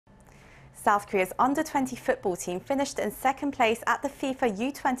South Korea's under-20 football team finished in second place at the FIFA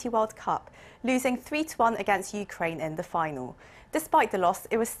U-20 World Cup, losing 3-1 against Ukraine in the final. Despite the loss,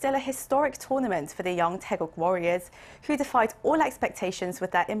 it was still a historic tournament for the young Taeguk Warriors, who defied all expectations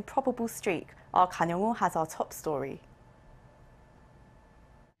with their improbable streak. Our Kan Hyeong-woo has our top story.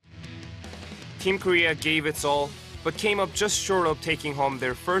 Team Korea gave its all, but came up just short of taking home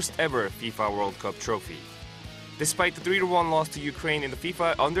their first ever FIFA World Cup trophy. Despite the 3-1 loss to Ukraine in the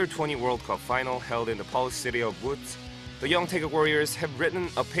FIFA Under-20 World Cup final held in the Polish city of Lodz, the young Taegeuk Warriors have written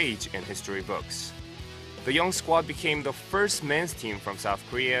a page in history books. The young squad became the first men's team from South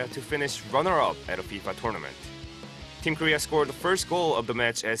Korea to finish runner-up at a FIFA tournament. Team Korea scored the first goal of the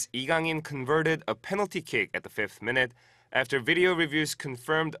match as Lee Kang-in converted a penalty kick at the 5th minute after video reviews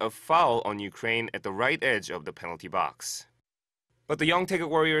confirmed a foul on Ukraine at the right edge of the penalty box. But the young Taegeuk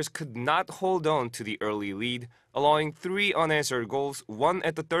Warriors could not hold on to the early lead, allowing 3 unanswered goals, 1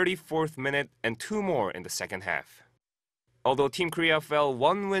 at the 34th minute and 2 more in the second half. Although Team Korea fell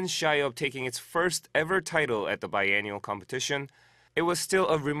 1 win shy of taking its first ever title at the biennial competition, it was still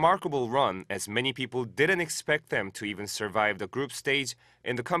a remarkable run as many people didn't expect them to even survive the group stage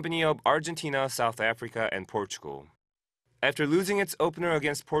in the company of Argentina, South Africa and Portugal. After losing its opener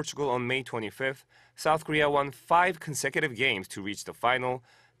against Portugal on May 25th, South Korea won 5 consecutive games to reach the final,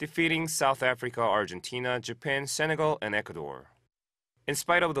 defeating South Africa, Argentina, Japan, Senegal, and Ecuador. In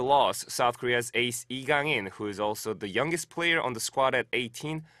spite of the loss, South Korea's ace Lee Kang-in, who is also the youngest player on the squad at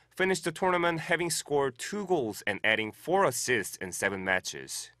 18, finished the tournament having scored 2 goals and adding 4 assists in 7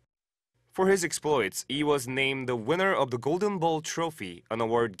 matches. For his exploits, Lee was named the winner of the Golden Ball Trophy, an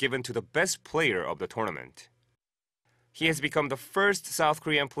award given to the best player of the tournament. He has become the first South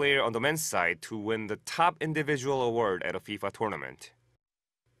Korean player on the men's side to win the top individual award at a FIFA tournament.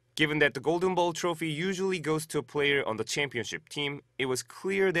 Given that the Golden Ball trophy usually goes to a player on the championship team, it was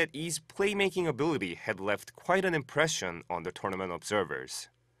clear that Lee's playmaking ability had left quite an impression on the tournament observers.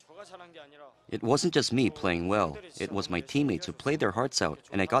 It wasn't just me playing well, it was my teammates who played their hearts out,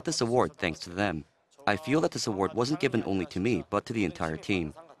 and I got this award thanks to them. I feel that this award wasn't given only to me, but to the entire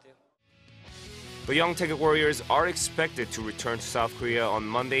team. The young Taegeuk Warriors are expected to return to South Korea on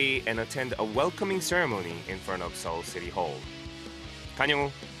Monday and attend a welcoming ceremony in front of Seoul City Hall. Kan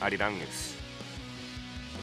Hyeong-woo, Arirang News.